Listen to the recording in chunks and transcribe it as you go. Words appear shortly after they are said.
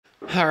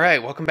All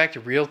right, welcome back to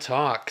Real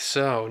Talk.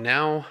 So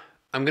now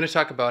I'm going to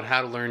talk about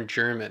how to learn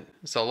German.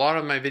 So a lot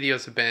of my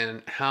videos have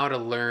been how to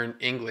learn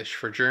English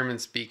for German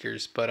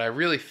speakers, but I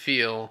really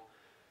feel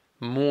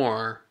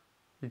more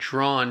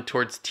drawn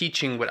towards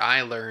teaching what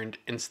I learned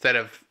instead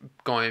of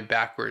going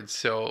backwards.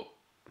 So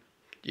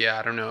yeah,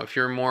 I don't know if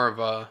you're more of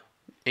a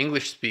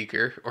English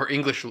speaker or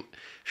if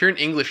you're an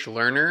English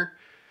learner,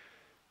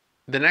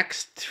 the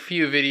next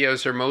few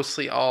videos are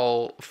mostly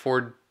all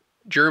for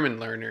German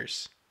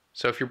learners.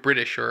 So if you're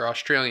British or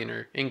Australian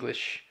or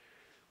English,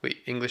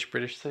 English,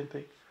 British, same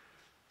thing.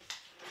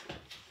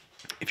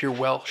 If you're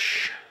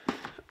Welsh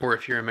or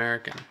if you're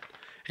American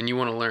and you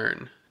want to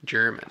learn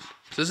German.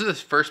 So this is the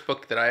first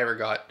book that I ever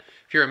got.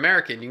 If you're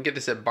American, you can get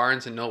this at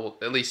Barnes & Noble.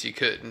 At least you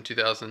could in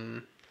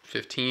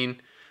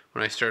 2015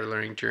 when I started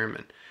learning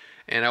German.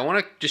 And I want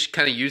to just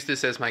kind of use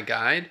this as my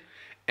guide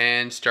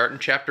and start in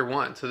chapter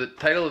 1. So the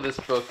title of this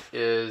book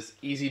is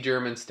Easy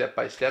German Step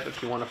by Step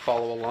if you want to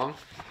follow along.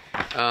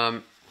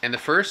 And the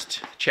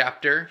first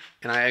chapter,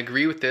 and I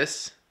agree with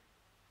this,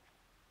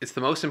 it's the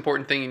most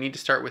important thing you need to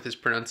start with is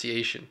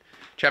pronunciation.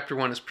 Chapter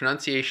 1 is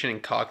pronunciation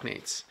and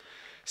cognates.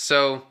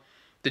 So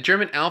the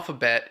German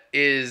alphabet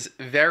is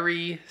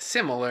very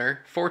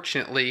similar,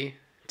 fortunately,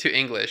 to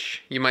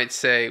English. You might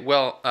say,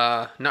 well,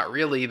 not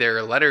really. There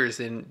are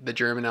letters in the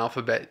German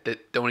alphabet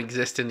that don't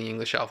exist in the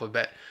English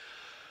alphabet.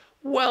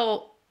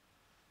 Well,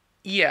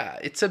 yeah,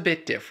 it's a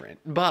bit different,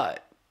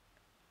 but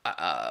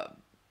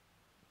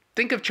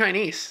think of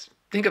Chinese.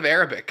 Think of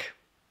Arabic.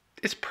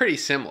 It's pretty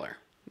similar.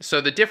 So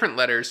the different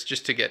letters,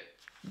 just to get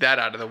that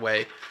out of the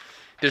way,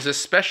 there's a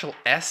special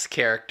S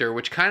character,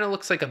 which kind of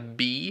looks like a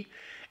B,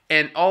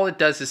 and all it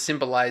does is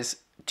symbolize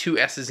two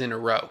S's in a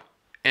row.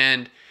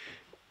 And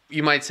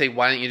you might say,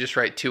 why don't you just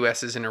write two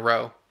S's in a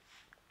row?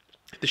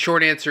 The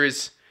short answer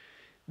is,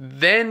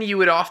 then you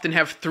would often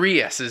have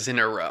three S's in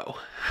a row.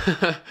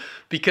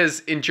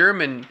 Because in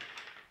German,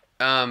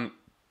 a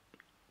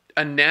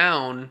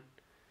noun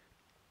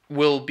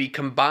will be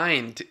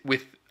combined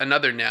with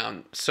another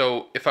noun.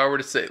 So if I were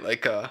to say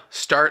like a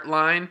start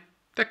line,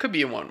 that could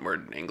be a one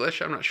word in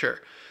English, I'm not sure.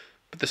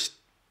 But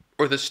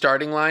the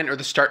starting line or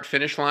the start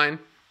finish line,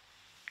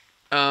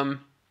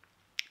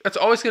 that's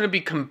always going to be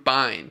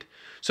combined.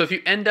 So if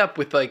you end up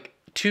with like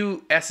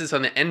two S's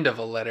on the end of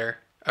a letter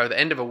or the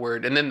end of a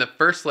word, and then the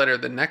first letter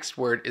of the next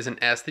word is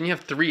an S, then you have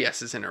three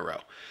S's in a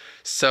row.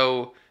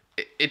 So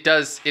it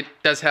does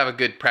have a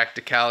good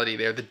practicality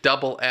there. The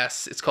double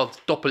S, it's called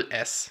Doppel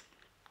S.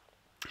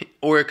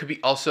 Or it could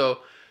be also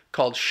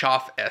called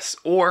Scharf S,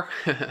 or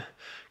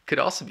could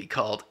also be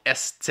called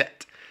SZ.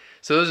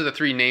 So those are the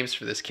three names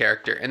for this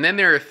character. And then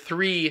there are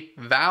three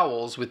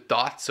vowels with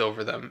dots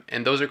over them,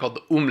 and those are called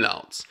the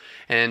umlauts.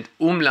 And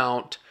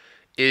umlaut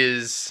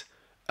is,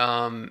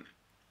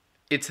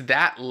 it's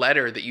that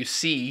letter that you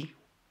see,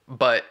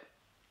 but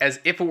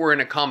as if it were in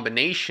a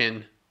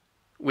combination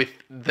with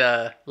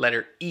the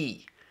letter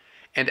E.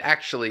 And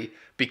actually,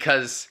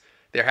 because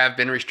there have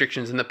been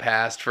restrictions in the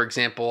past, for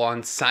example,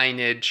 on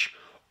signage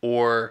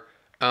or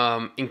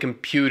in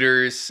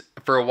computers.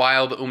 For a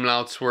while, the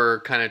umlauts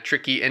were kind of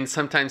tricky, and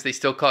sometimes they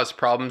still cause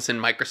problems in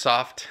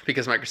Microsoft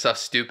because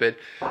Microsoft's stupid.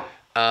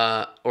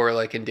 Or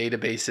like in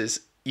databases,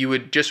 you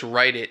would just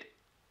write it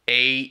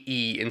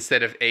A-E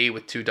instead of A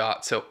with two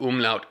dots. So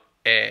umlaut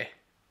E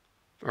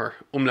or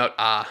umlaut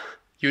A.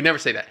 You would never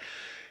say that.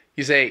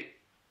 You say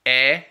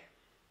E,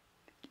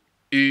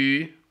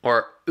 U,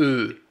 or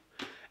U.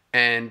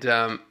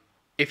 And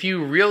if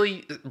you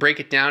really break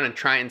it down and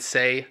try and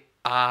say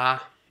and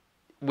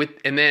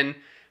then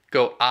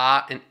go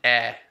and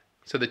eh,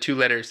 so the two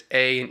letters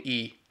A and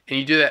E, and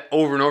you do that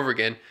over and over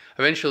again,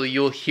 eventually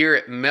you'll hear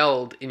it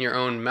meld in your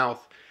own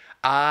mouth.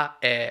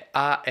 And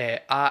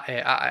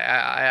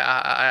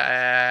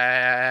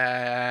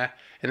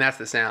that's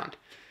the sound.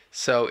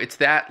 So it's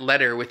that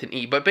letter with an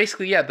E. But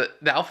basically, yeah,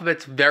 the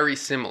alphabet's very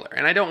similar.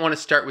 And I don't want to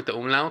start with the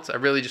umlauts. I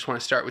really just want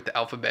to start with the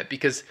alphabet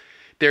because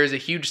there's a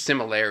huge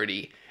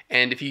similarity.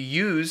 And if you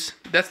use,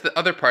 that's the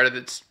other part of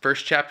this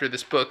first chapter of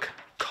this book,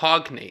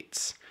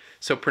 cognates.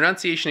 So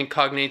pronunciation and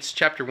cognates,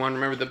 chapter 1.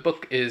 Remember, the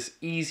book is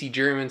Easy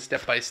German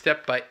Step by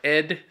Step by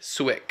Ed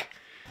Swick,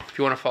 if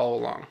you want to follow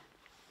along.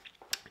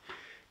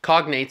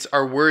 Cognates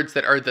are words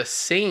that are the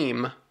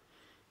same,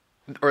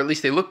 or at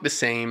least they look the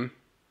same,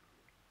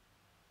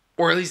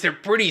 or at least they're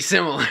pretty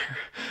similar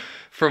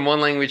from one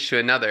language to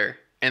another,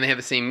 and they have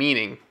the same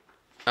meaning.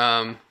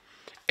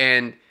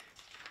 And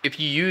if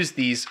you use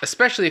these,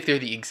 especially if they're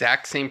the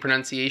exact same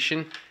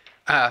pronunciation,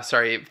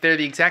 if they're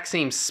the exact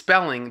same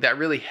spelling, that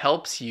really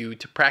helps you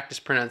to practice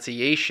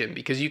pronunciation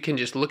because you can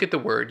just look at the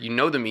word, you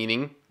know the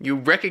meaning, you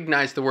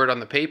recognize the word on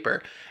the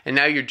paper, and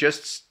now you're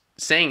just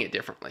saying it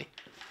differently.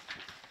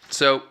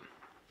 So,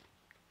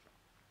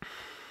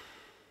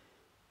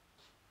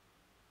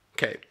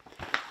 okay.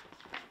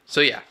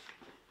 So yeah.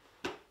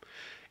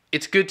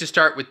 It's good to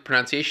start with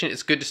pronunciation,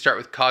 it's good to start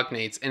with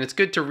cognates, and it's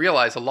good to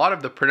realize a lot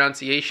of the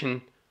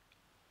pronunciation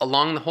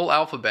along the whole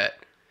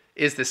alphabet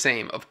is the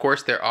same. Of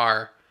course, there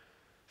are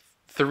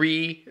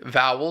three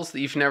vowels that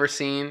you've never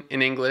seen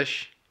in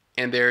English,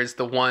 and there's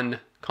the one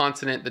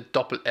consonant, the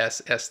Doppel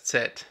S,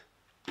 SZ,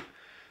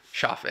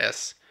 Schaf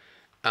S.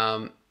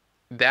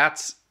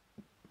 That's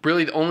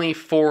really the only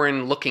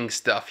foreign looking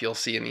stuff you'll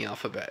see in the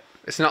alphabet.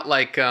 It's not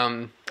like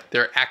there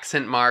are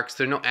accent marks.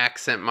 There are no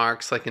accent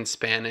marks like in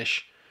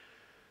Spanish.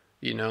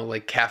 You know,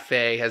 like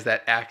cafe has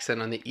that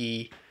accent on the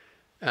E.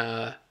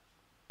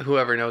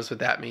 Whoever knows what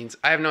that means.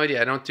 I have no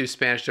idea. I don't do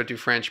Spanish, don't do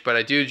French, but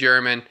I do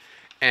German.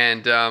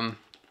 And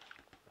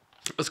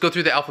let's go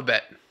through the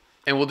alphabet.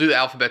 And we'll do the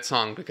alphabet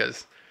song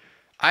because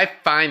I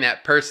find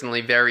that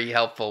personally very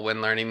helpful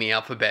when learning the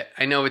alphabet.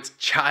 I know it's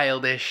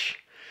childish.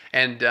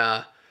 And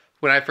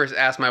when I first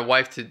asked my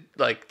wife to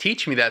like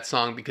teach me that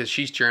song because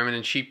she's German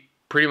and she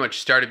pretty much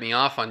started me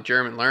off on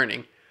German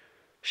learning,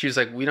 she was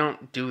like, we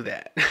don't do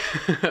that.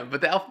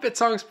 But the alphabet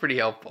song is pretty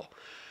helpful.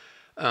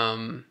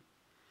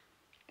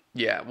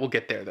 Yeah, we'll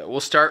get there though. We'll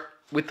start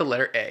with the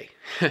letter A.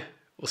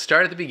 We'll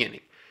start at the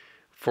beginning.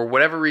 For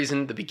whatever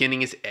reason, the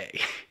beginning is A.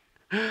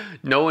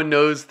 No one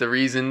knows the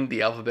reason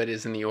the alphabet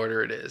is in the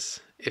order it is.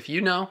 If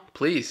you know,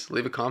 please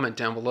leave a comment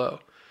down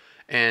below.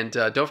 And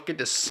don't forget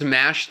to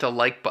smash the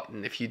like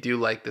button if you do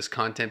like this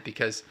content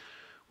because,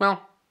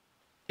 well,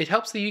 it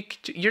helps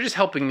you're just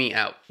helping me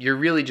out. You're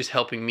really just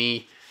helping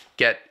me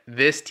get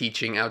this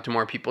teaching out to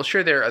more people.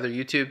 Sure, there are other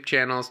YouTube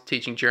channels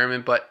teaching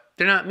German, but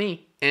they're not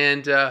me.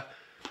 And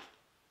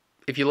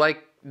if you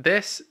like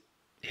this,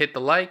 hit the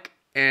like.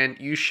 And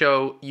you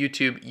show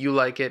YouTube you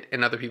like it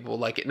and other people will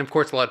like it. And of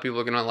course, a lot of people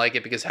are going to like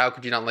it because how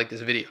could you not like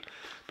this video?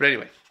 But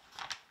anyway.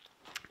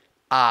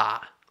 A.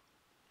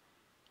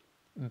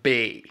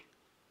 B.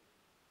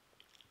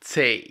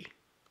 C.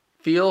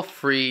 Feel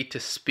free to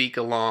speak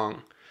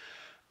along.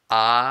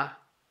 A.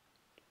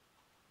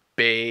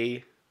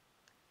 B.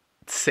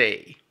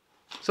 C.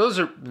 So those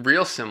are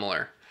real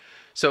similar.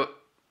 So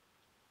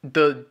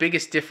the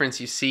biggest difference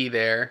you see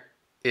there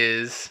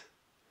is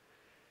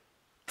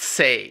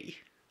say.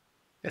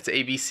 That's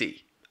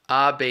ABC.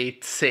 A, B,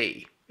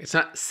 C. It's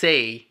not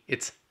say,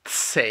 it's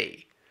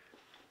say.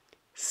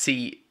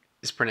 C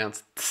is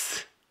pronounced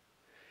ts.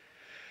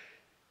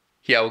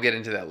 Yeah, we'll get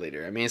into that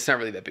later. I mean, it's not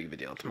really that big of a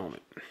deal at the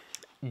moment.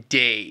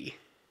 D.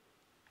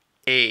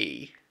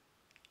 A.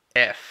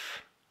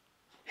 F.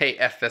 Hey,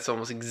 F, that's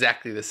almost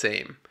exactly the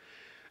same.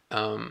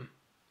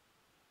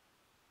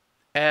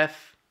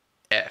 F.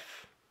 F.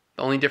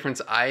 The only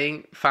difference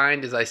I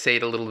find is I say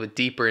it a little bit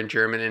deeper in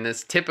German, and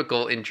it's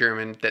typical in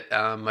German that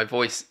my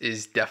voice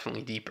is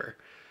definitely deeper.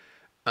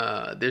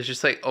 There's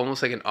just like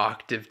almost like an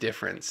octave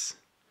difference.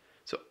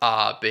 So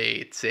A,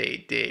 B,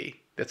 C, D.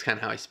 That's kind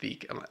of how I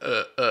speak. I'm like,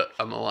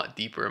 I'm a lot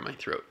deeper in my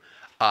throat.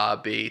 A,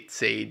 B,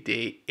 C,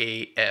 D,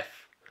 A, F.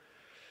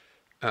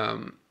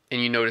 And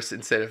you notice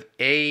instead of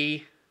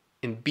A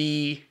and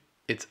B,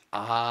 it's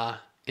A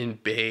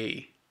and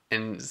B.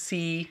 And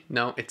C,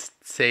 no, it's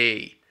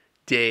C,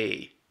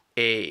 D,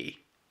 A,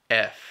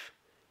 F,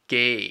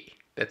 G,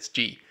 that's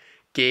G,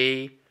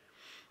 G,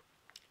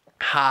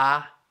 H,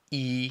 I,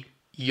 J.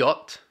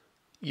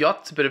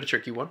 J's a bit of a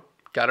tricky one.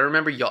 Gotta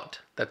remember J,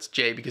 that's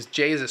J, because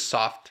J is a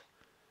soft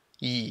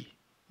Y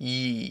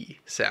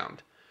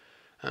sound.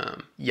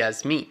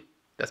 Yasmin,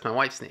 that's my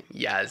wife's name,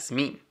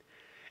 Yasmin.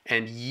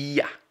 And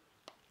yeah,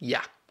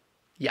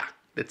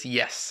 that's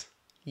yes,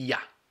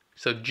 yeah.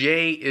 So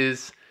J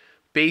is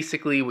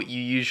basically what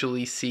you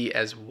usually see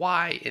as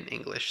Y in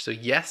English. So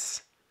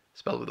yes,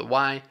 spelled with a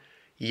Y,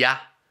 yeah,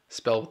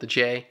 spelled with a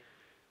J.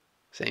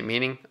 Same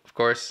meaning, of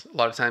course. A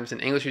lot of times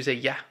in English you say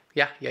yeah,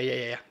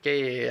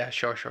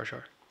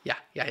 sure,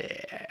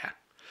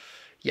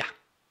 yeah.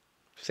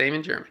 Same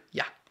in German,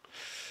 yeah.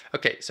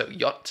 Okay, so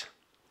J,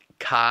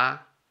 K,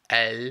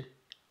 L,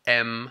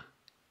 M,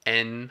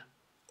 N,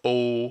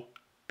 O,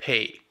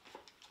 P.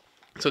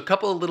 So a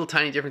couple of little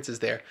tiny differences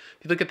there.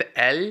 If you look at the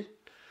L,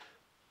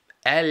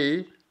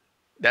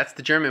 that's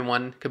the German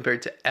one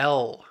compared to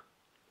L.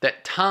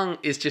 That tongue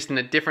is just in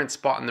a different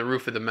spot in the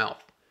roof of the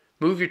mouth.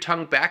 Move your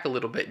tongue back a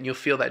little bit and you'll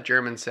feel that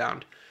German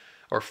sound,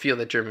 or feel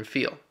that German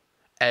feel.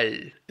 L,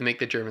 and make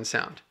the German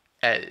sound.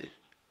 L,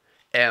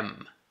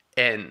 M,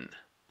 N.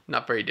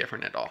 Not very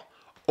different at all.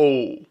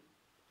 O,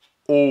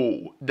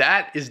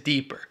 that is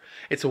deeper.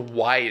 It's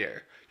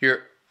wider.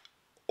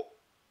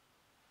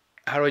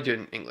 How do I do it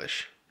in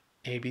English?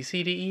 A, B,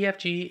 C, D, E, F,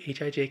 G,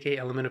 H, I, J, K,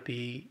 L, M, N, O,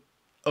 P,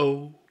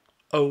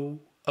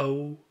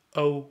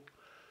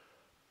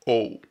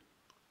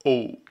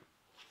 O.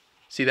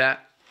 See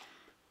that?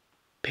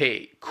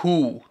 P,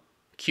 Q.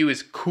 Q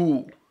is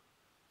Q.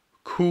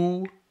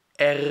 Q,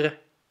 R.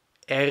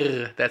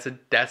 That's a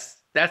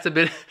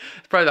bit,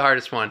 it's probably the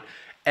hardest one.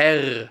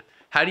 R.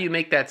 How do you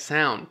make that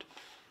sound?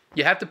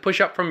 You have to push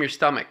up from your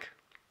stomach.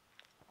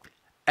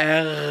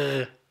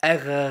 R.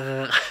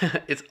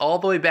 It's all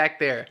the way back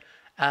there.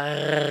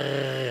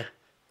 R.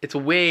 It's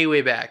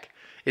way back.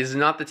 It's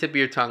not the tip of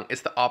your tongue.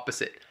 It's the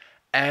opposite.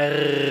 R.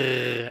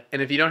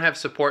 And if you don't have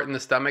support in the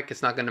stomach,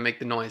 it's not going to make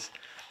the noise.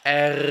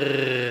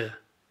 R.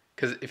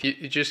 Because if you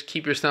just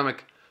keep your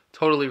stomach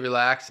totally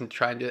relaxed and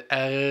try and do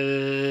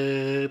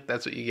R,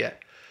 that's what you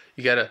get.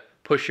 You got to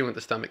push in with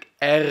the stomach.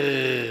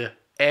 R.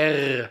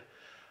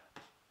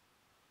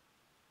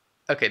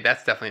 Okay,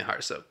 that's definitely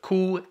hard. So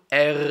Q,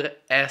 R,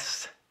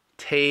 S,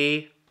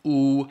 T,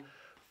 U,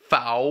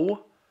 V.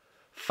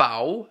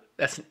 V,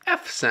 that's an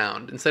F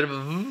sound. Instead of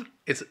a V,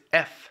 it's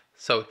F.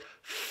 So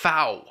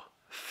V,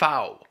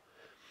 V,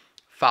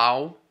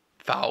 V,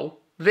 V,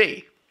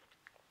 V.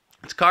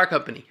 It's a car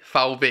company,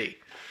 VW.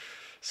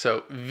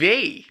 So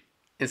V,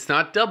 it's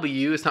not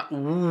W, it's not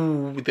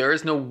woo. There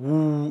is no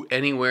woo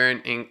anywhere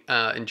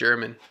in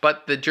German.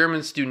 But the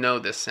Germans do know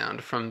this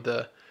sound from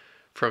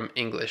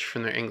English,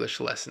 from their English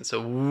lesson.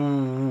 So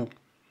woo,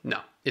 no,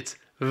 it's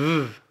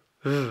v,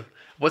 v.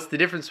 What's the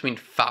difference between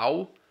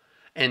V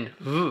and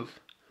v?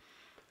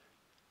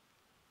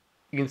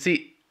 You can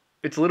see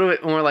it's a little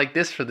bit more like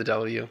this for the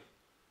W,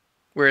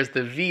 whereas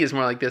the V is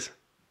more like this.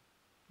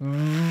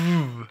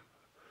 V,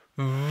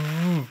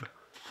 v.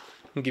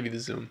 I'll give you the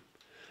zoom.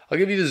 I'll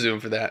give you the zoom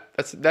for that.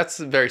 That's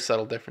a very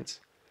subtle difference.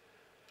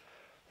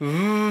 That's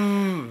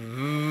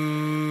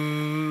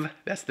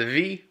the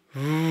V.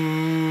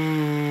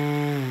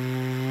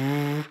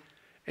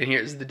 And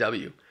here's the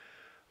W.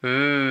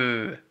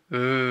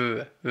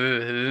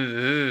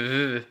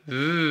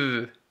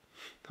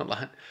 Hold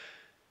on.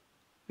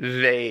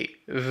 They.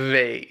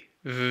 V.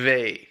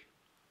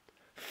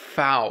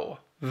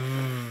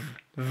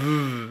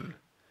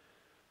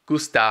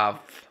 Gustav.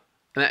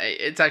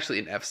 It's actually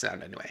an F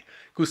sound anyway.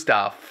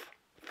 Gustav.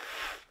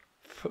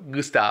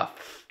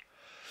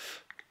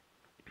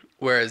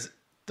 Whereas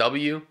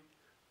W.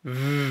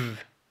 Can't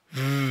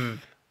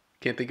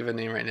think of a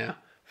name right now.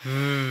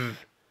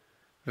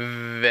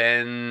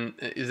 Then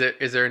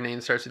is there a name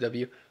that starts with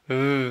W?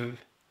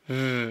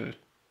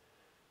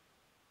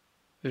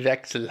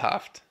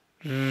 Wechselhaft.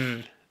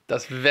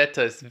 Das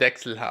Wetter ist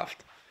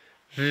wechselhaft.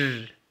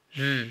 I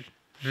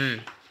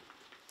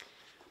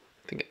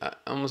think I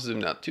almost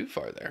zoomed out too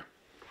far there.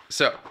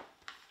 So,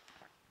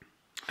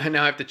 I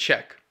now have to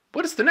check.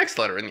 What is the next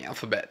letter in the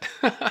alphabet?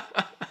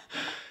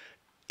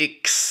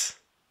 X.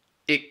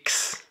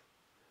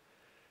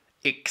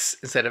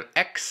 Instead of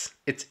X,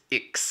 it's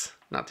X.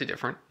 Not too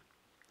different.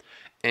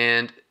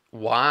 And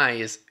Y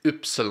is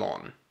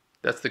Ypsilon.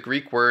 That's the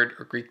Greek word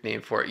or Greek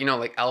name for it. You know,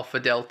 like alpha,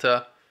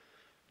 delta,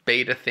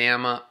 beta,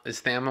 theta. Is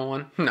theta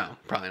one? No,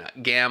 probably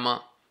not.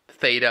 Gamma,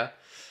 theta.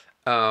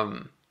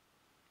 Ypsilon.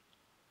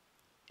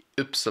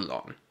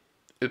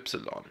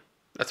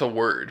 That's a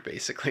word,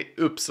 basically.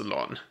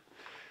 Ypsilon.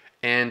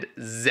 And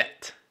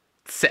Zet.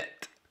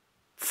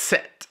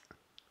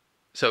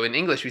 So in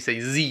English, we say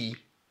Z.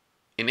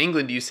 In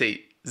England, you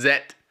say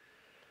Zet.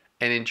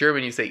 And in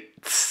German, you say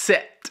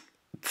Zet.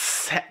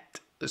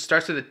 It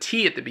starts with a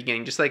T at the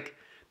beginning, just like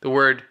the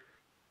word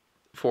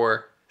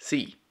for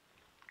C.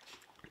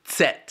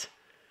 Zet.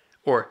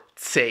 Or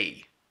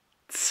Zeh.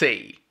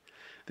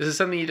 This is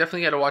something you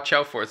definitely got to watch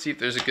out for. Let's see if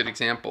there's a good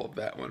example of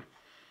that one.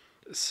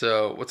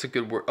 So what's a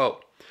good word? Oh,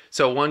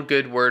 so one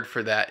good word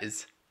for that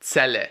is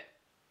Zelle.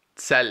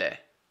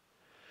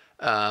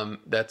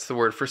 That's the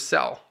word for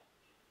cell.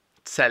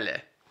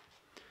 Zelle.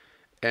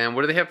 And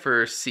what do they have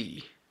for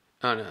C?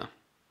 Oh no,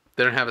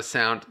 they don't have a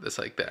sound that's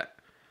like that.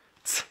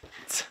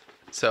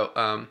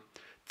 So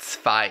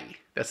zwei.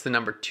 That's the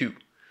number 2.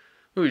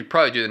 We'd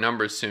probably do the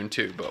numbers soon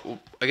too, but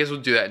I guess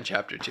we'll do that in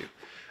chapter 2.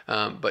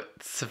 But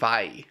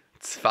zwei.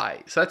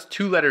 So that's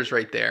 2 letters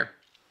right there.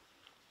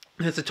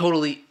 It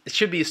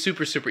should be a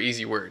super, super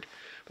easy word.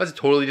 But that's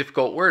a totally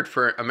difficult word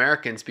for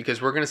Americans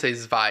because we're going to say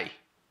zwei.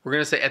 We're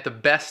going to say, at the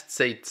best,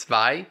 say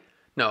zwei.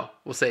 No,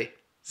 we'll say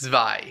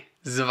zwei.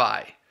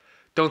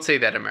 Don't say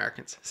that,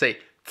 Americans. Say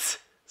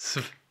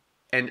sv.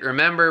 And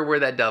remember where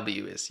that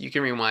W is. You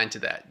can rewind to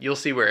that. You'll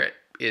see where it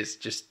is.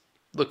 Just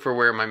look for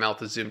where my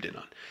mouth is zoomed in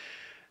on.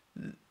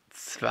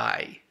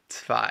 Zwei.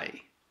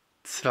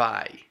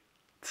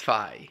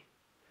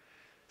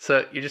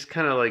 So you're just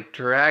kind of like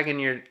dragging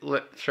your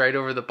lips right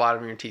over the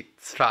bottom of your teeth.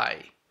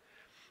 Zwei.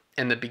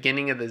 And the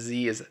beginning of the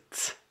Z is a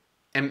ts.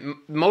 And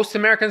most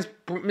Americans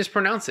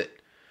mispronounce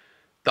it.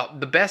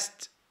 The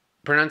best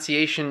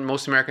pronunciation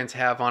most Americans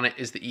have on it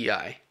is the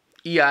EI.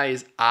 EI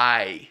is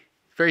I.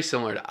 Very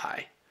similar to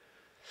I.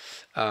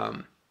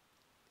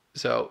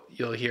 So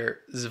you'll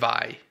hear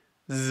zwei.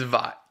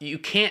 You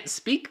can't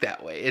speak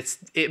that way.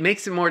 It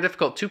makes it more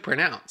difficult to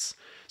pronounce.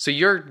 So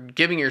you're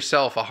giving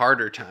yourself a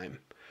harder time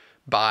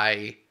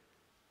by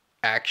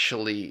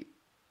actually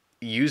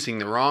using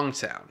the wrong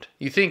sound.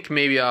 You think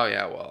maybe, oh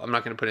yeah, well, I'm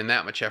not going to put in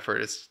that much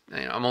effort.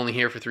 I'm only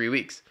here for 3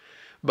 weeks.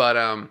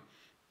 But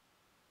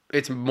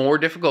it's more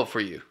difficult for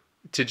you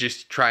to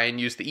just try and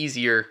use the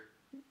easier,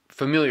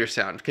 familiar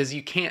sound because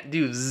you can't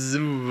do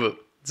zv,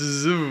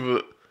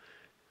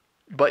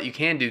 but you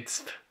can do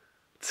tsv,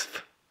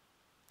 tsv,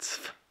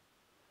 tsv.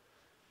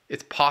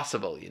 It's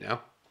possible, you know.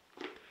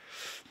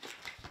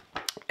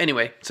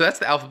 Anyway, so that's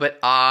the alphabet.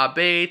 A,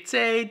 B,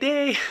 C,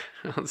 D.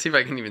 Let's see if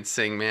I can even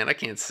sing, man. I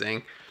can't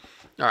sing.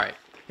 All right.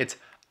 It's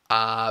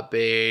A,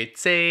 B,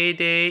 C,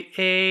 D,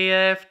 E,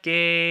 F,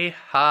 G, H,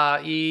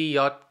 I,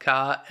 J,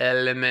 K,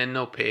 L, M, N,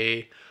 O,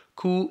 P,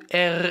 Q,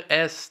 R,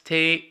 S,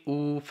 T,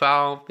 U, V,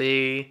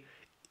 W,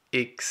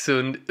 X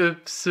und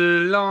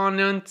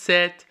Y und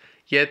Z.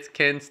 Jetzt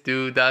kennst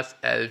du das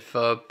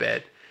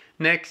Alphabet.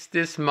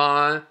 Nächstes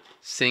Mal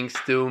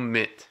singst du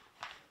mit.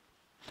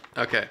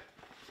 Okay.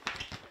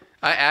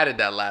 I added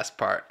that last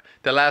part.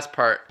 The last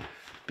part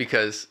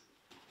because,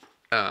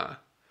 well,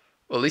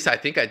 at least I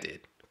think I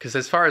did. Because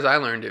as far as I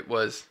learned, it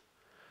was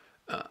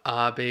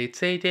A, B,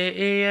 C, D,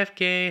 E, F,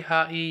 G, H,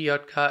 I, J,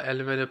 K,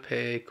 L, M, N,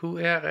 P, Q,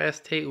 R, S,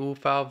 T, U,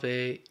 V,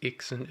 W,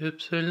 X, und Y,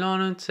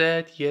 und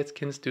Z. Jetzt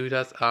kennst du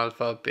das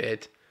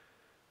Alphabet.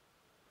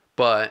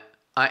 But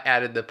I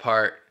added the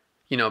part,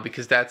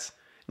 because that's,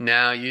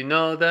 now you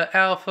know the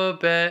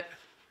alphabet.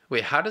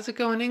 Wait, how does it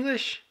go in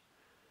English?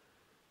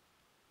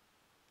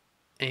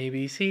 A,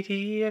 B, C, D,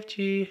 E, F,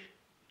 G,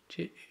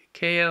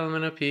 K, L,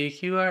 M, N, P,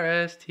 Q, R,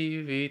 S, T,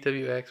 U, V,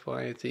 W, X,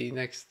 Y, and Z.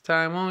 Next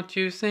time, won't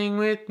you sing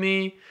with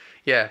me?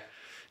 Yeah,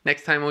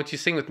 next time, won't you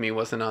sing with me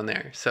wasn't on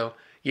there. So,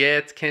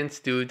 jetzt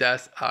kennst du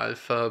das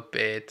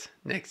Alphabet.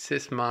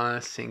 Nächstes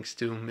Mal singst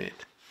du mit.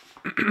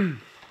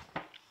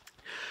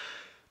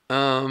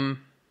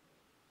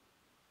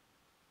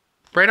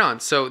 Right on.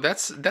 So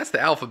that's the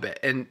alphabet,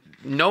 and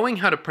knowing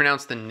how to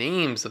pronounce the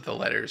names of the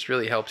letters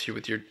really helps you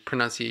with your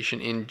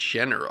pronunciation in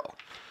general.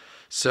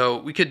 So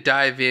we could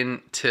dive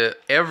into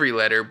every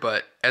letter,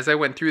 but as I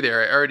went through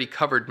there, I already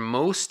covered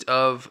most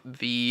of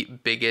the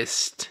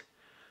biggest,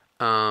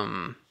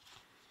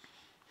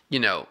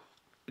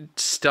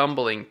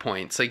 stumbling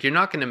points. Like, you're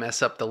not going to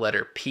mess up the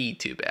letter P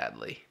too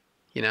badly,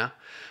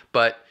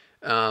 but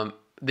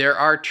there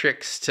are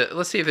tricks to,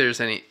 let's see if there's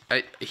any.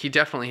 He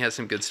definitely has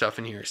some good stuff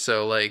in here.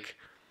 So like,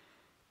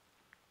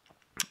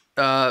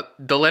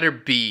 the letter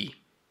B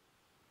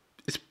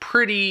is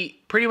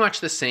pretty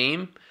much the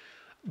same.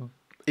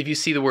 If you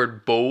see the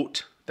word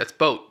boat, that's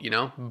boat, B.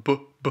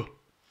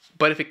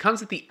 But if it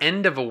comes at the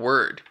end of a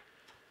word,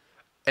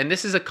 and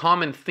this is a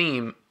common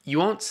theme, you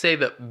won't say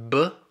the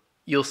B,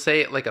 you'll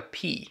say it like a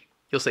P.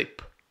 You'll say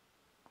P.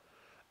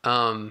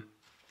 And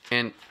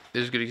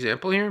there's a good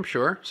example here, I'm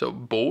sure. So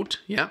boat,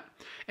 yeah.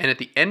 And at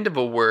the end of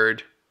a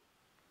word,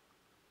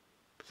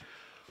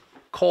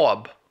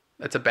 korb,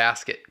 that's a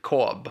basket.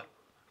 Korb.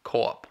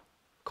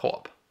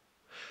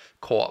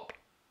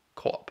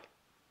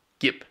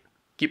 Gib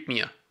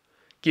mir.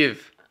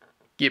 Give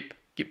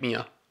me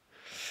a.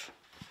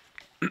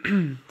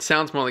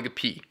 Sounds more like a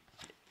P.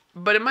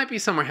 But it might be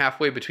somewhere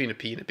halfway between a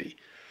P and a B.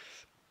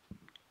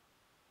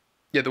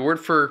 Yeah, the word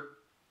for...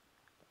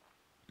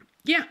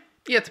 Yeah,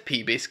 it's a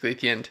P, basically,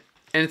 at the end.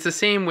 And it's the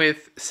same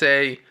with,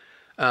 say,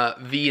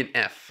 V and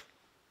F.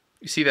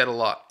 You see that a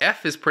lot.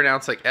 F is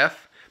pronounced like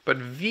F, but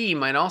V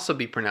might also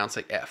be pronounced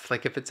like F.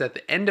 Like if it's at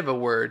the end of a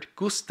word,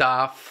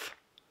 Gustav,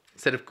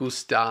 instead of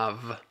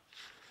Gustav.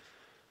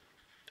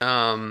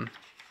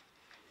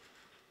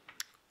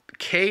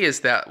 K is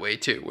that way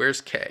too.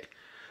 Where's K?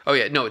 Oh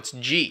yeah, no, it's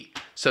G.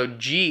 So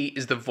G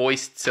is the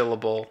voiced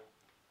syllable,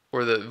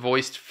 or the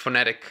voiced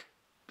phonetic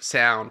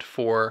sound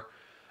for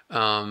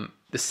the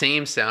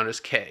same sound as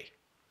K.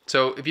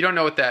 So if you don't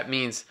know what that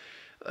means,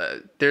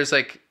 there's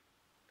like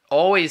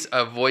always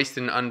a voiced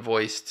and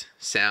unvoiced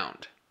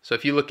sound. So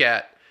if you look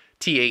at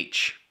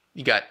TH,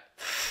 you got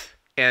th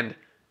and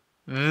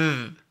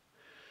v.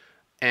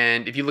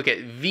 And if you look at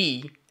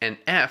V and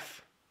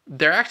F,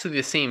 they're actually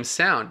the same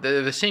sound.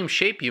 They're the same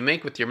shape you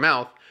make with your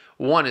mouth.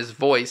 One is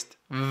voiced,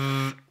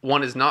 v,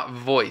 one is not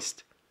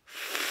voiced.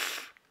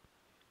 F.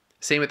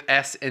 Same with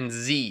S and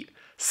Z,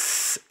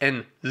 S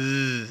and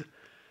Z.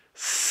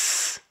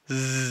 S,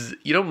 Z.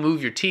 You don't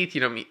move your teeth,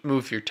 you don't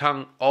move your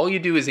tongue. All you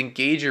do is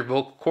engage your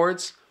vocal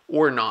cords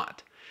or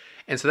not.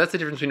 And so that's the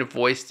difference between a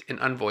voiced and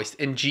unvoiced.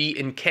 And G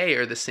and K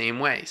are the same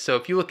way. So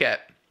if you look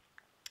at,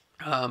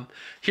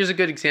 here's a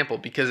good example,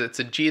 because it's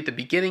a G at the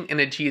beginning and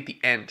a G at the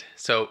end.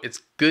 So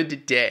it's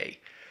good day.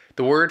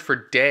 The word for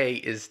day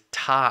is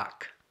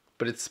Tag,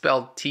 but it's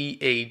spelled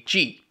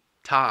T-A-G,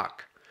 Tag.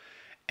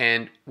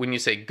 And when you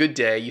say good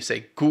day, you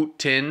say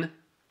guten.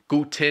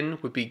 Guten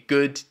would be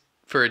good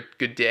for a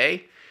good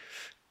day.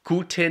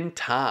 Guten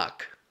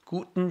Tag.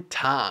 Guten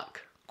Tag.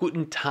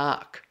 Guten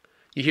Tag.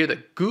 You hear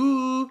the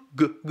guten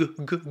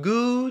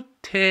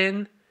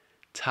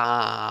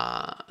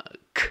Tag.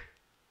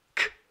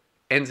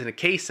 Ends in a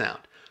K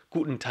sound.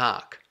 Guten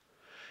Tag.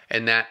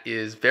 And that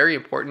is very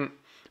important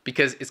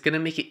because it's going to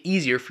make it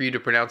easier for you to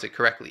pronounce it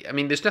correctly. I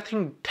mean, there's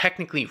nothing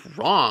technically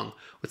wrong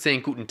with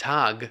saying Guten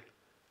Tag,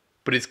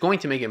 but it's going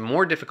to make it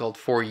more difficult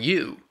for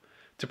you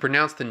to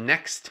pronounce the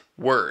next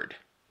word,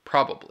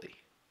 probably.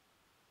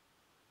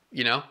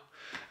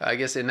 I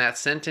guess in that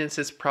sentence,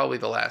 it's probably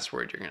the last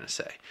word you're going to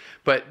say.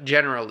 But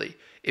generally,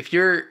 if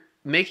you're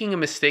making a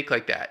mistake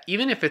like that,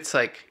 even if it's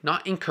like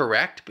not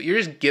incorrect, but you're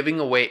just giving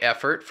away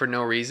effort for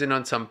no reason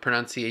on some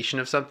pronunciation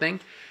of something,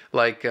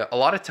 like a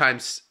lot of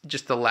times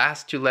just the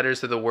last two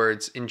letters of the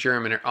words in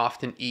German are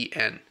often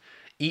en.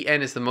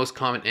 En is the most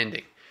common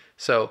ending.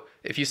 So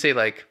if you say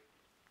like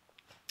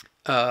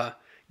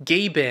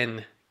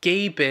geben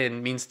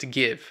means to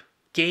give,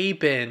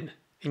 geben,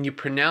 and you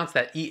pronounce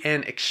that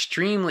en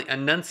extremely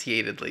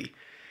enunciatedly,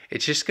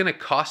 it's just going to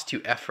cost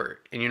you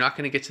effort, and you're not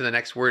going to get to the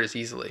next word as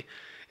easily.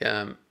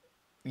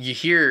 You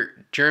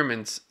hear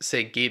Germans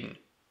say geben.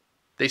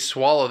 They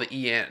swallow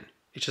the en.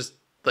 It's just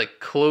like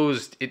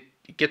closed.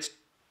 it gets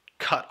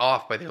cut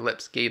off by their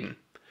lips, Gaiden.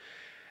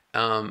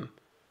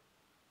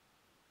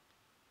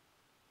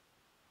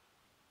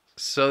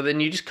 So then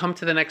you just come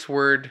to the next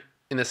word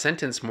in the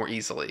sentence more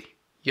easily.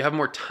 You have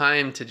more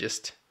time to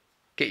just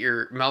get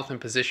your mouth in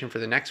position for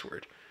the next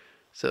word.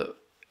 So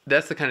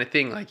that's the kind of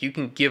thing, like you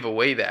can give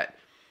away that.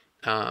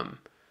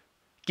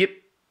 Gib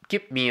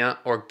mir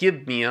or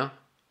gib mir.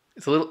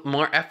 It's a little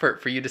more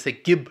effort for you to say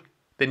gib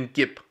than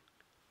gib,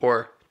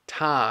 or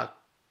tag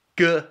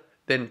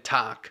than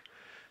tag.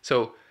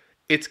 So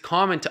it's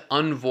common to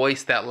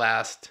unvoice that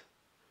last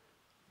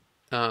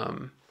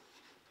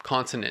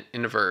consonant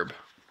in a verb.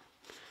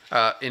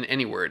 In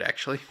any word,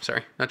 actually.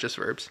 Sorry, not just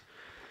verbs.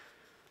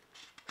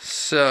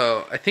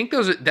 So I think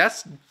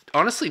that's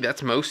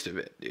most of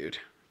it, dude.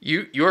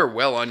 You're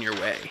well on your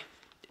way.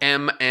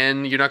 M,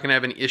 N, you're not gonna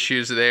have any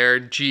issues there.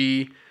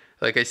 G,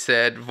 like I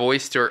said,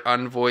 voiced or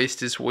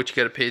unvoiced is what you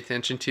gotta pay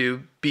attention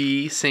to.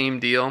 B, same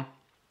deal.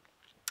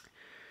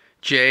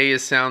 J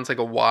sounds like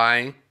a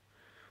Y.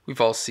 We've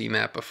all seen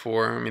that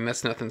before. I mean,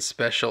 that's nothing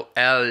special.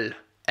 L,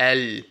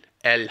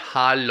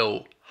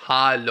 hello.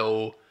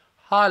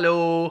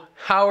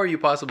 How are you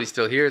possibly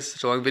still here? It's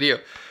such a long video.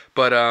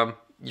 But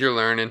you're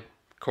learning.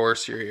 Of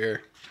course you're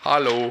here.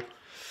 Hello.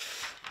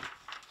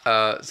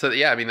 So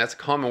yeah, I mean, that's a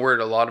common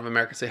word. A lot of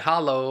Americans say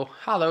hello.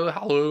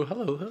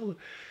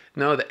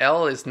 No, the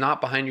L is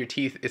not behind your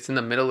teeth. It's in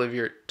the middle of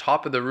your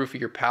top of the roof of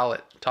your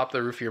palate, top of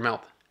the roof of your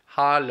mouth.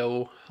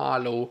 Hello.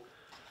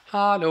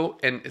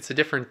 And it's a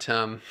different,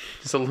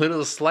 it's a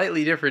little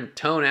slightly different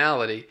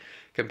tonality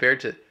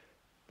compared to,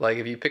 like,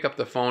 if you pick up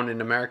the phone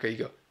in America, you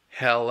go,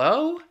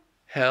 hello.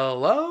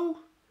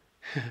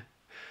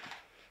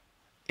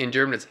 In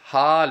German, it's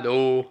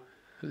hallo.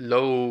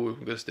 Low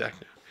goes back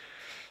now.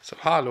 So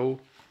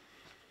hallo.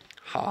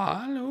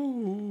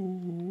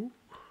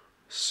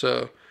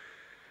 So,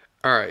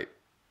 all right.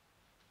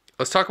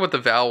 Let's talk about the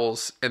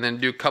vowels and then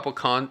do a couple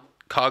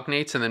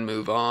cognates and then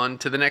move on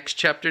to the next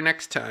chapter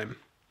next time.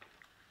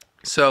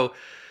 So,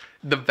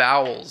 the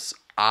vowels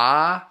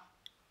a,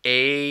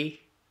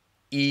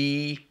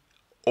 e,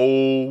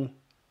 o,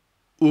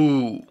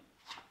 u.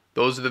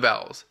 Those are the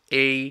vowels.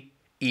 A,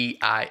 E,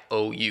 I,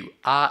 O, U.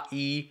 A,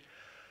 E.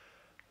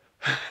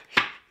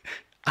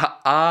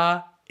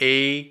 A,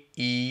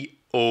 E,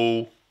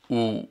 O,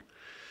 U.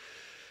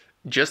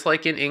 Just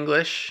like in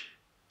English,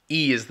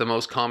 E is the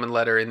most common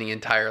letter in the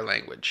entire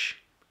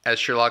language, as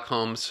Sherlock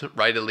Holmes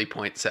rightly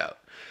points out.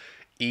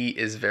 E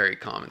is very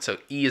common. So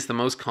E is the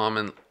most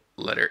common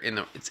letter in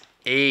the. It's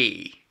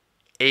A,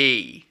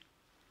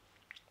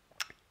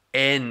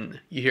 N.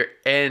 You hear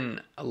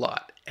N a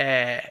lot.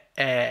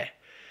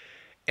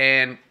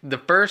 And the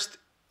first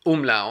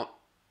umlaut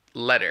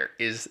letter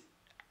is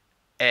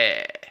and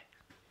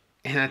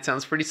that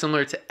sounds pretty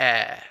similar to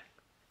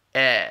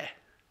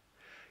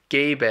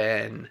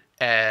Gaben,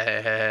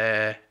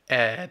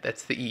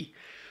 that's the E.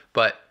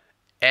 But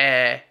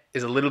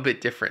is a little bit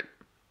different.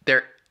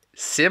 They're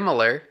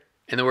similar,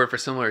 and the word for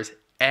similar is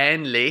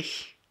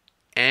ähnlich,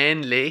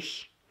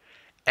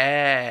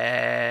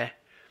 but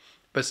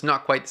it's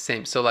not quite the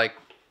same. So like,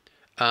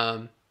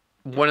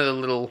 one of the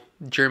little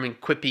German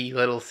quippy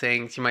little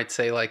sayings you might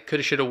say, like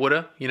coulda, shoulda,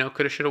 woulda,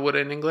 coulda, shoulda, woulda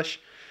in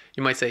English.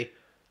 You might say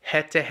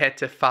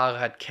hätte,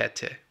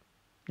 Fahrradkette.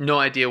 No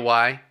idea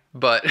why,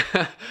 but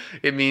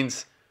it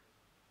means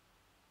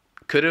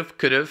could've,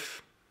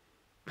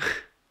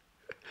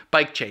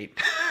 bike chain.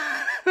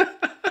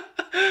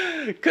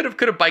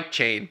 could've bike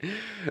chain.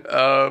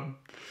 I've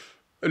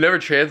never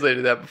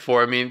translated that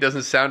before. I mean, it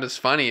doesn't sound as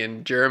funny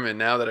in German.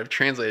 Now that I've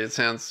translated, it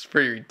sounds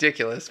pretty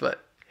ridiculous,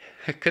 but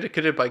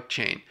coulda, bike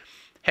chain.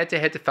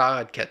 Hätte,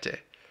 Fahrradkette.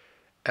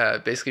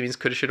 Basically means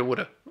coulda, shoulda,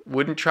 woulda.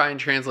 Wouldn't try and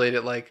translate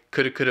it like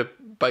coulda,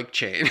 bike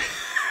chain.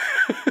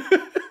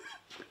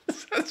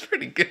 Sounds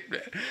pretty good,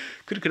 man.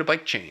 Coulda,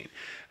 bike chain.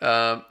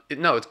 No,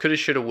 it's coulda,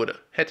 shoulda, woulda.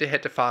 Hätte,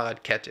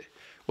 Fahrradkette.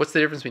 What's the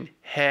difference between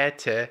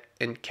hätte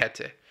and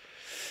kette?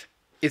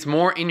 It's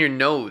more in your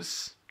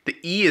nose. The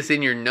E is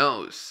in your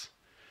nose.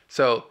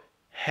 So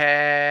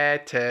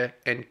hätte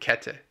and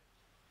kette.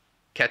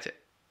 It's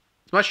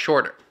much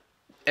shorter.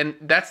 And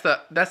that's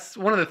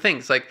one of the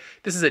things. Like,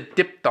 this is a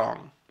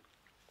diphthong.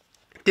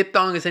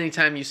 Diphthong is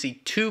anytime you see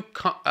two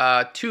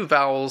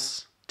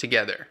vowels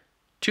together.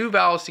 Two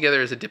vowels together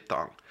is a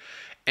diphthong.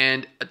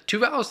 And two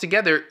vowels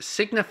together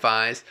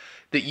signifies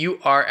that you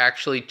are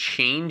actually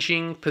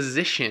changing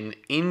position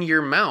in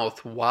your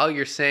mouth while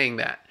you're saying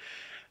that.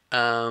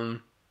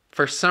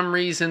 For some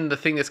reason, the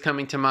thing that's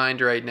coming to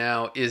mind right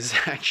now is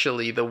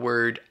actually the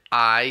word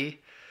I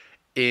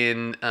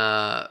in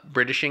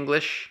British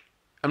English.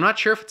 I'm not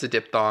sure if it's a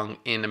diphthong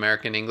in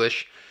American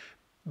English,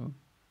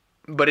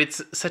 but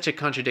it's such a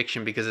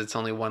contradiction because it's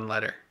only one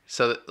letter.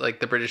 So, like,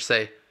 the British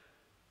say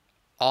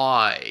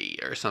I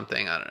or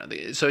something. I don't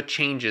know. So it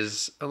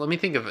changes. Let me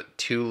think of a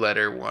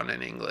two-letter one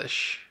in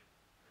English.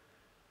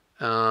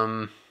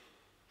 I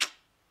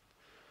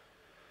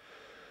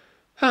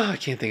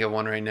can't think of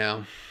one right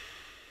now.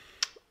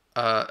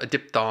 A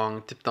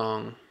diphthong.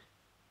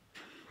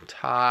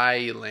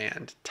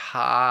 Thailand.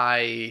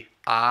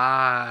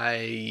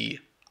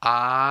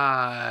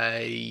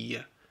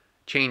 I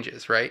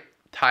changes, right?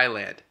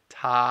 Thailand,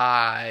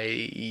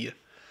 Thai.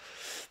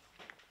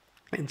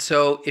 And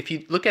so if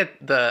you look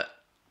at the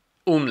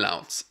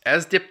umlauts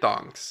as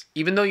diphthongs,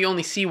 even though you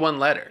only see one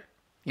letter,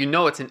 you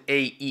know it's an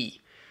AE.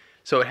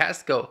 So it has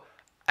to go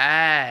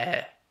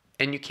ah,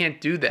 and you can't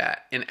do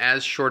that in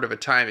as short of a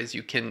time as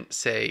you can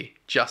say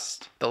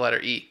just the letter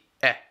E.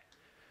 Eh.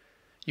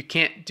 You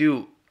can't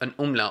do an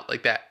umlaut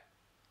like that.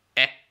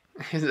 Eh.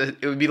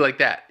 It would be like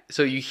that.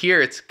 So you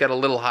hear it's got a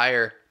little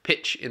higher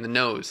pitch in the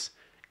nose.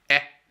 Eh.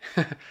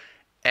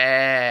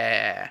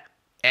 Eh.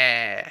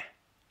 Eh.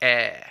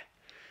 Eh.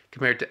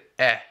 Compared to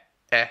eh.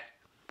 Eh.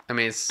 I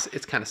mean,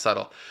 it's kind of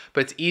subtle,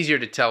 but it's easier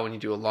to tell when you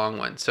do a long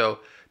one. So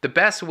the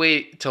best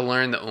way to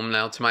learn the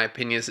umlauts, in my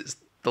opinion, is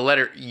the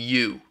letter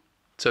U.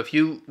 So if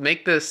you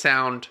make the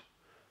sound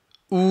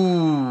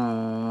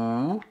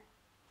ooh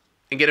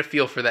and get a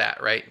feel for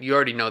that, right? You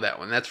already know that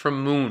one. That's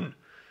from moon.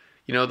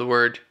 You know the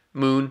word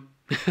moon?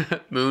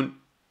 Moon.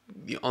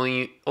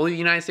 Only the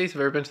United States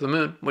have ever been to the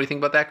moon. What do you think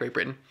about that, Great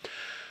Britain?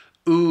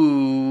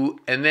 Ooh,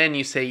 and then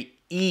you say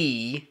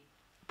E,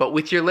 but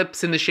with your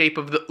lips in the shape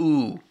of the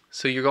ooh.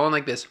 So you're going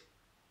like this,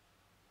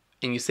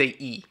 and you say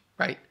E,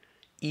 right?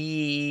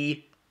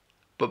 E,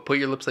 but put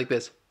your lips like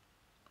this.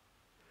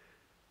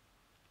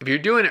 If you're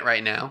doing it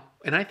right now,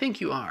 and I think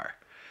you are,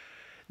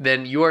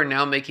 then you are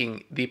now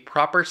making the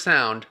proper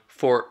sound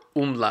for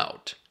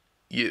umlaut,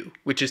 U,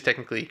 which is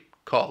technically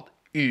called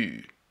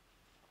U.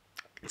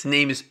 Its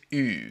name is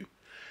U,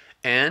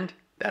 and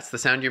that's the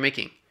sound you're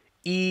making.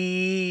 E.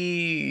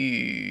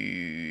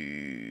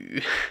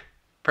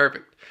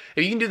 Perfect.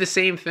 If you can do the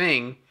same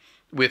thing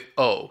with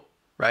O,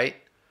 right?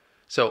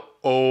 So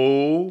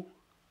O,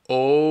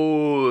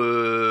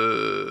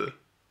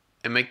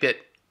 and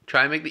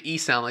try and make the E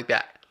sound like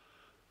that.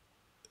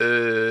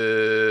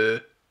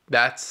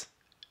 That's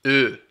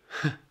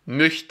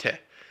möchte.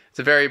 It's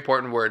a very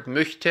important word.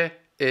 Möchte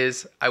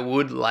is I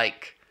would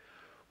like.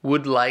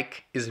 Would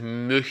like is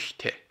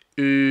möchte.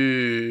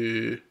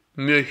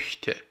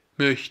 Möchte.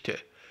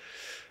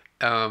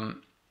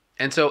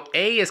 And so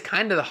A is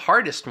kind of the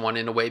hardest one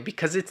in a way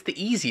because it's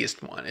the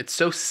easiest one. It's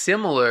so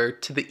similar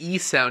to the E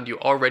sound you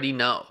already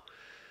know.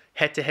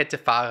 Hätte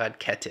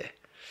Fahrradkette.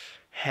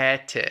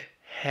 Hätte.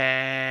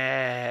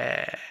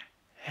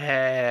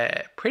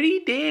 Pretty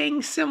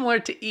dang similar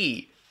to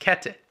E.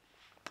 Kette.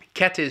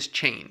 Kette is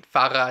chain.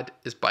 Fahrrad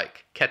is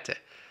bike. Kette.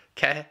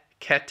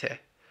 Kette.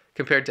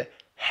 Compared to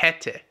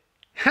hätte.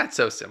 That's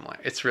so similar.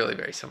 It's really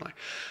very similar.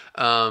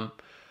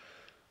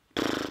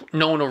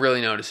 No one will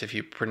really notice if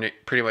you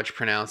pretty much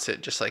pronounce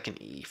it just like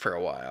an E for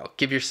a while.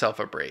 Give yourself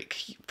a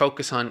break.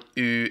 Focus on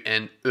U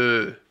and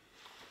Ö.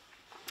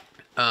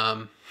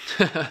 I'm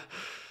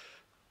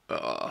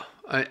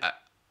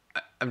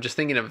just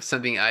thinking of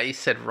something I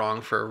said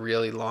wrong for a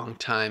really long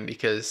time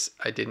because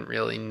I didn't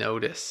really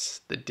notice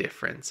the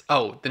difference.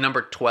 Oh, the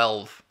number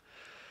 12.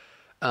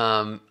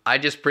 I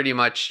just pretty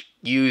much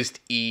used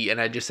E and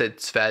I just said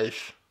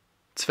 12.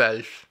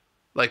 12.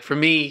 Like for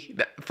me,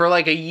 for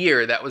like a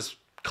year, that was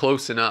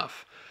close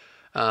enough.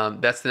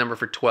 That's the number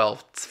for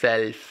 12.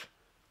 12.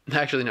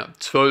 Actually, no,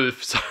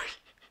 12. Sorry.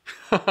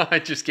 I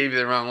just gave you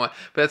the wrong one.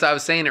 But I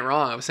was saying it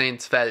wrong. I was saying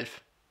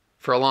 12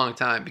 for a long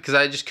time because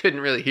I just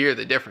couldn't really hear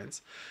the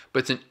difference.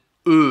 But it's an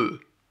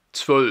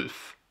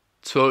 12.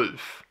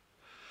 12.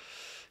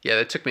 Yeah,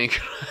 that took me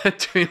a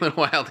little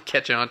while to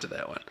catch on to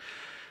that one.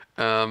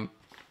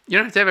 You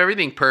don't have to have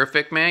everything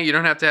perfect, man. You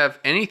don't have to have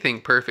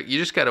anything perfect. You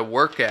just got to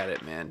work at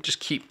it, man. Just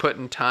keep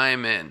putting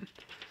time in.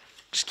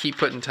 Just keep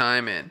putting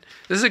time in.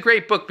 This is a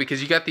great book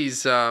because you got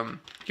these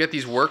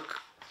work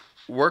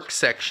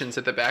sections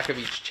at the back of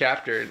each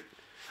chapter.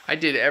 I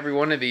did every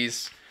one of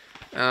these.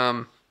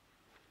 Oh,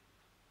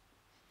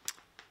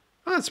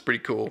 that's pretty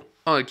cool.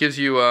 Oh, it gives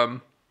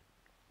you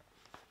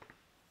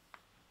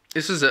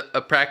this is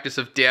a practice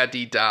of der,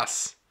 die,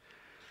 das.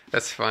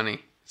 That's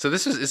funny. So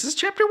is this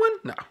chapter 1?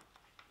 No.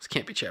 This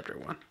can't be chapter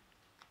 1.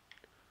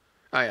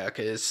 Oh yeah,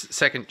 okay, it's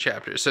second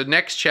chapter. So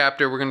next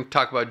chapter we're going to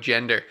talk about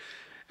gender.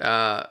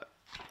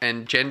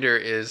 And gender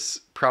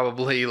is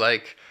probably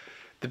like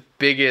the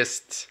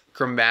biggest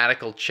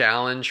grammatical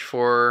challenge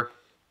for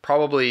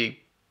probably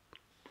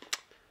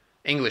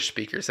English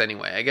speakers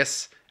anyway. I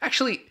guess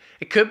actually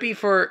it could be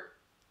for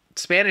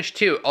Spanish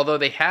too, although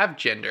they have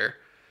gender.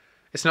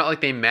 It's not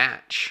like they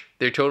match.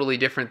 They're totally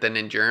different than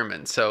in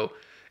German. So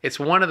it's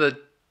one of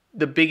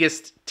the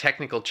biggest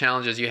technical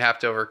challenges you have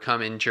to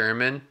overcome in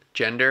German,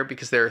 gender,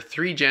 because there are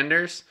 3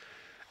 genders.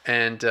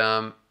 And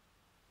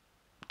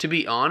to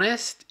be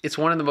honest, it's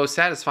one of the most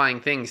satisfying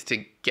things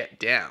to get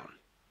down.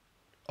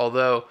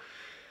 Although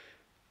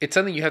it's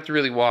something you have to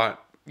really want.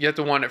 You have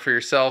to want it for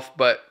yourself,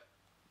 but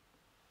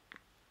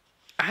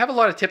I have a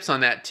lot of tips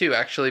on that too,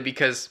 actually,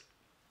 because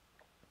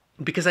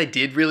I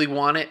did really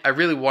want it. I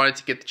really wanted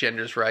to get the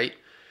genders right.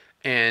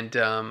 And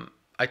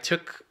I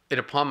took it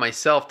upon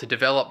myself to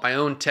develop my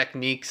own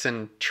techniques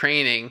and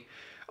training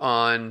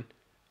on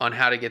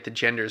how to get the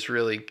genders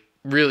really,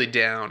 really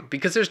down.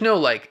 Because there's no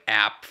like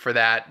app for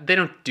that. They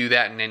don't do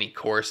that in any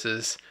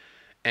courses.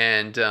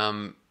 And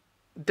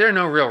there are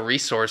no real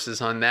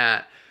resources on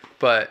that.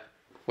 But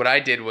what I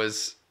did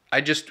was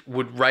I just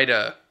would write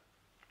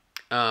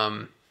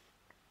I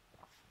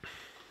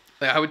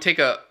would take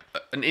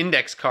an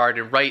index card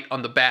and write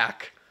on the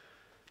back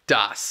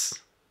das,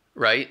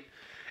 right?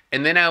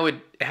 And then I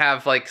would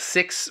have like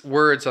 6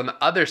 words on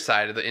the other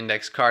side of the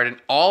index card, and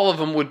all of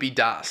them would be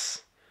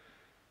das.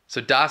 So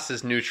das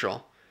is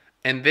neutral.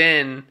 And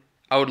then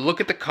I would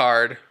look at the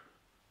card,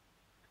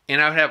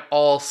 and I would have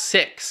all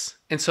 6.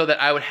 And so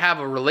that I would have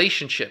a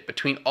relationship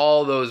between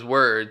all those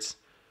words.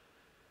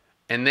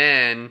 And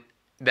then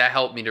that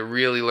helped me to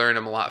really learn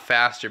them a lot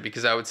faster,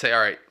 because I would say,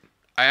 all right,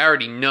 I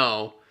already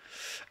know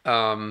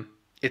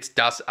it's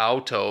das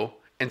Auto.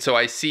 And so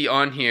I see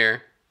on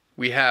here,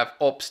 we have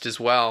Obst as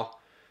well.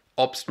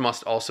 Obst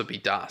must also be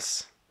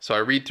das. So I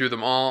read through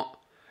them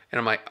all, and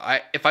I'm like,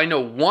 if I know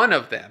one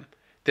of them,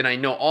 then I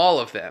know all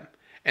of them.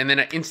 And then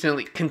I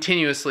instantly,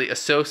 continuously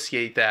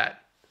associate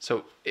that.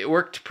 So it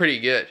worked pretty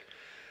good.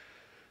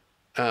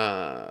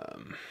 Yeah.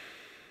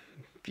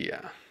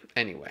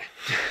 Anyway,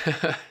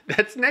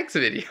 that's next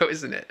video,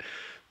 isn't it?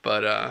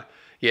 But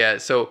yeah,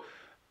 so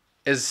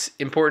as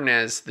important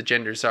as the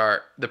genders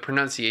are, the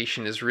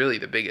pronunciation is really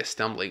the biggest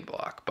stumbling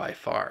block by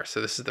far.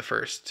 So this is the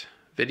first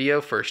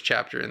video, first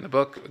chapter in the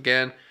book.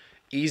 Again,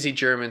 Easy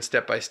German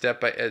Step by Step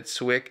by Ed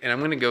Swick. And I'm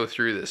going to go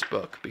through this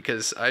book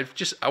because I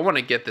want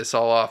to get this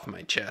all off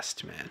my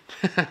chest, man.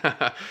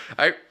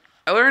 I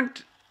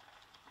learned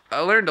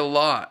a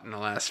lot in the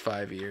last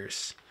 5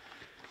 years.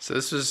 So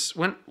this was,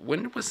 when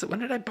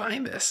did I buy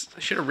this? I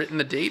should have written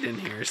the date in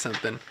here or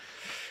something.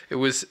 It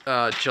was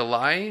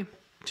July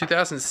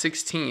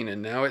 2016,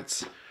 and now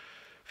it's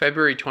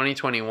February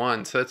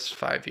 2021, so that's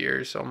 5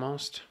 years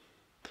almost.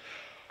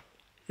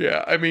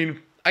 Yeah, I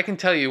mean, I can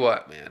tell you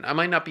what, man. I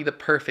might not be the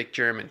perfect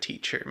German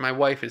teacher. My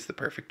wife is the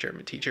perfect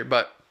German teacher,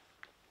 but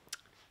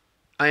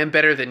I am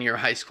better than your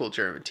high school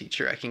German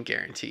teacher. I can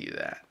guarantee you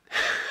that.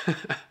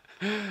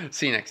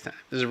 See you next time.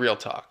 This is Real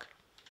Talk.